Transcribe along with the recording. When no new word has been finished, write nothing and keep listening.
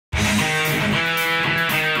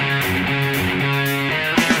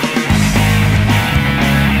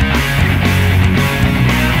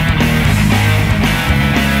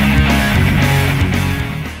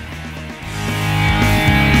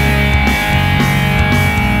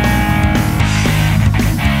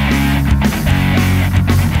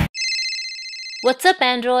What's up,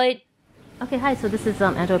 Android? Okay, hi, so this is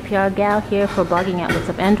Android PR Gal here for blogging at What's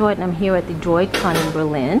Up Android, and I'm here at the DroidCon in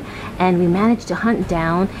Berlin, and we managed to hunt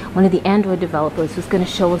down one of the Android developers who's going to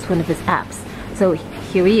show us one of his apps. So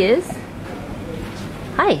here he is.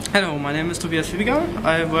 Hi. Hello, my name is Tobias Fibiger.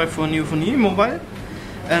 I work for Newphony Mobile,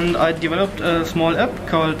 and I developed a small app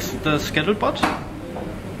called the ScheduleBot.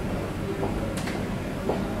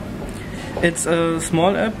 It's a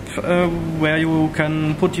small app where you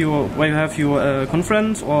can put where you have your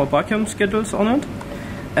conference or barcamp schedules on it,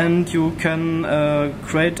 and you can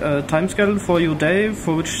create a time schedule for your day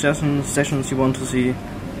for which sessions you want to see.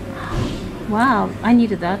 Wow, I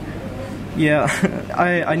needed that. Yeah,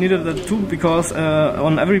 I needed that too, because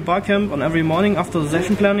on every barcamp, on every morning after the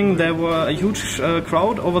session planning, there were a huge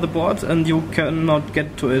crowd over the board and you cannot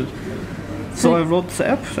get to it. So I wrote the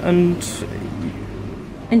app, and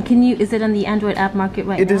is it on the Android app market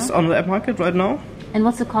right now? It is on the app market right now. And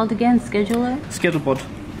what's it called again? Scheduler? ScheduleBot.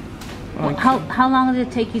 How long did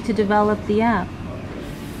it take you to develop the app?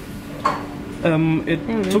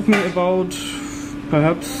 It took me about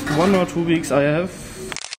perhaps 1 or 2 weeks. I have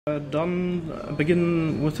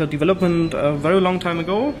begin with the development a very long time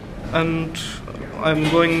ago, and I'm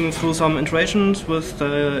going through some iterations with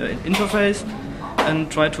the interface and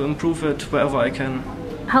try to improve it wherever I can.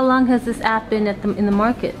 How long has this app been in the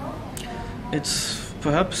market? It's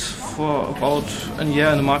perhaps for about a year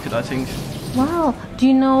in the market, I think. Wow. Do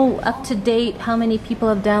you know up to date how many people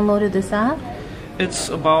have downloaded this app? It's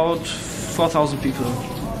about 4,000 people.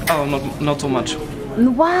 Oh, not so much.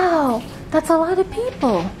 Wow, that's a lot of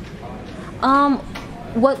people.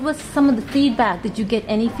 What was some of the feedback? Did you get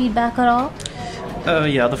any feedback at all?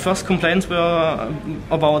 Yeah, the first complaints were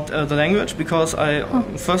about the language, because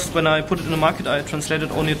first, when I put it in the market, I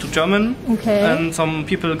translated only to German. Okay. And some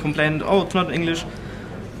people complained, oh, it's not English.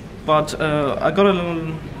 But I got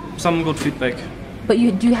some good feedback. But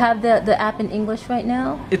do you have the app in English right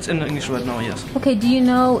now? It's in English right now, yes. Okay, do you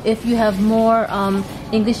know if you have more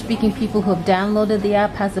English-speaking people who have downloaded the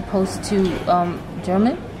app as opposed to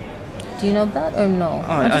German? Do you know that or no?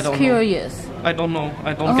 I'm just curious. I don't know.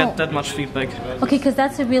 I don't get that much feedback. Okay, because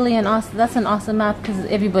that's an awesome app, because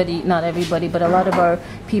not everybody, but a lot of our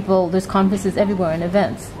people, there's conferences everywhere and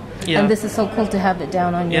events. Yeah. And this is so cool to have it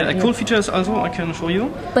down on your... Yeah, a cool feature is also, I can show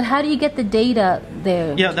you. But how do you get the data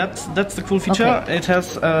there? Yeah, that's the cool feature. Okay. It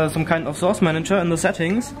has some kind of source manager in the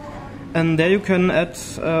settings, and there you can add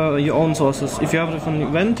your own sources. If you have an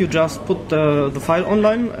event, you just put the file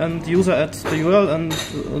online, and the user adds the URL, and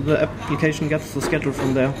the application gets the schedule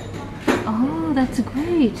from there. Oh, that's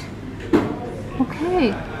great.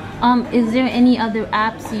 Okay. Is there any other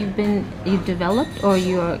apps you've developed, or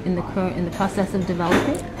you're in the process of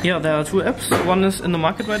developing? Yeah, there are 2 apps. One is in the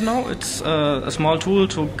market right now. It's a small tool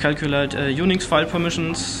to calculate Unix file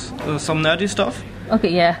permissions, some nerdy stuff. Okay,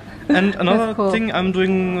 yeah. And another cool. thing I'm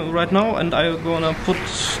doing right now, and I'm gonna put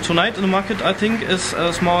tonight in the market, I think, is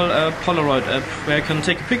a small Polaroid app, where you can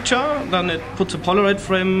take a picture, then it puts a Polaroid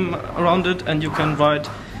frame around it, and you can write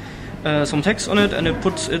some text on it, and it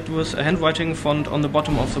puts it with a handwriting font on the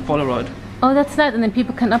bottom of the Polaroid. Oh, that's nice, and then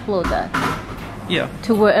people can upload that. Yeah.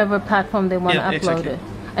 To wherever platform they want to upload exactly. it.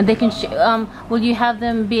 And they can will you have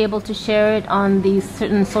them be able to share it on these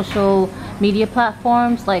certain social media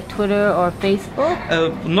platforms like Twitter or Facebook?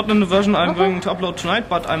 Not in the version I'm going to upload tonight,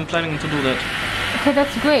 but I'm planning to do that. Okay,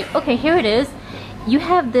 that's great. Okay, here it is. You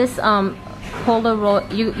have this Polaroid.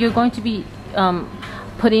 You're going to be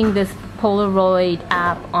putting this Polaroid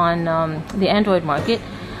app on the Android market.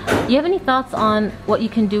 Do you have any thoughts on what you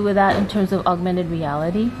can do with that in terms of augmented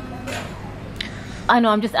reality? I know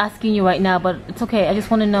I'm just asking you right now, but it's okay. I just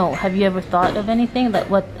want to know, have you ever thought of anything? Like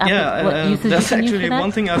what uses there's you can actually use for that?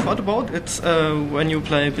 one thing I thought about. It's when you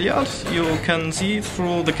play billiards, you can see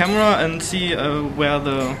through the camera and see where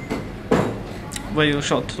you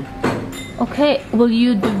shot. Okay, will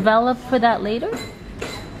you develop for that later?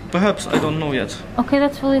 Perhaps, I don't know yet. Okay,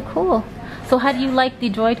 that's really cool. So how do you like the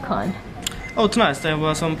DroidCon? Oh, it's nice. There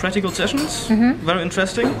were some practical sessions, very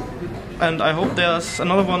interesting. And I hope there's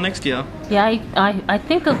another one next year. Yeah, I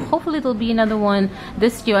think hopefully there'll be another one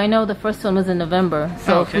this year. I know the first one was in November,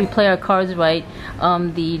 so if we play our cards right,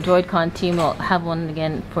 the DroidCon team will have one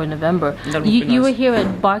again for November. That would be nice. You were here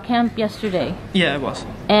at Barcamp yesterday. Yeah, I was.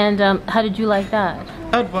 And how did you like that?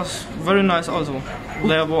 That was very nice also.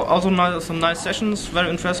 There were also some nice sessions, very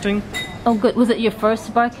interesting. Oh good, was it your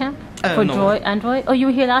first Barcamp? For no. Android? Oh, you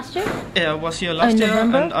were here last year? Yeah, I was here last year,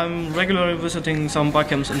 November? and I'm regularly visiting some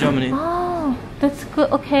barcamps in Germany. Oh, that's good.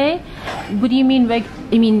 Okay. What do you mean?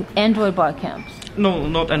 You mean Android barcamps? No,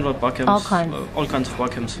 not Android barcamps. All kinds. All kinds of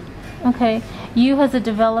barcamps. Okay. You as a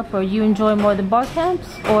developer, you enjoy more the bar camps,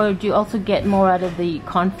 or do you also get more out of the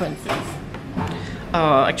conferences?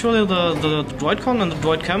 Actually, the DroidCon and the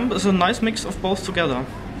DroidCamp is a nice mix of both together.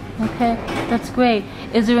 Okay, that's great.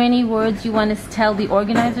 Is there any words you want to tell the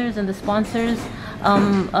organizers and the sponsors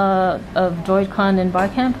of DroidCon and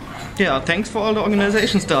BarCamp? Yeah, thanks for all the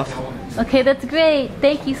organization stuff. Okay, that's great.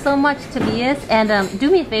 Thank you so much, Tobias. And do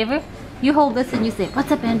me a favor. You hold this and you say,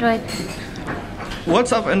 "What's up, Android?"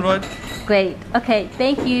 What's up, Android? Great. Okay,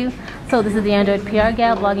 thank you. So this is the Android PR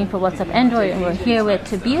gal blogging for What's Up Android, and we're here with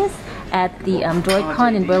Tobias at the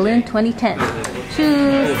DroidCon in Berlin 2010.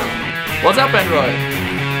 Tschüss. What's up, Android?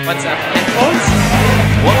 What's up, Android?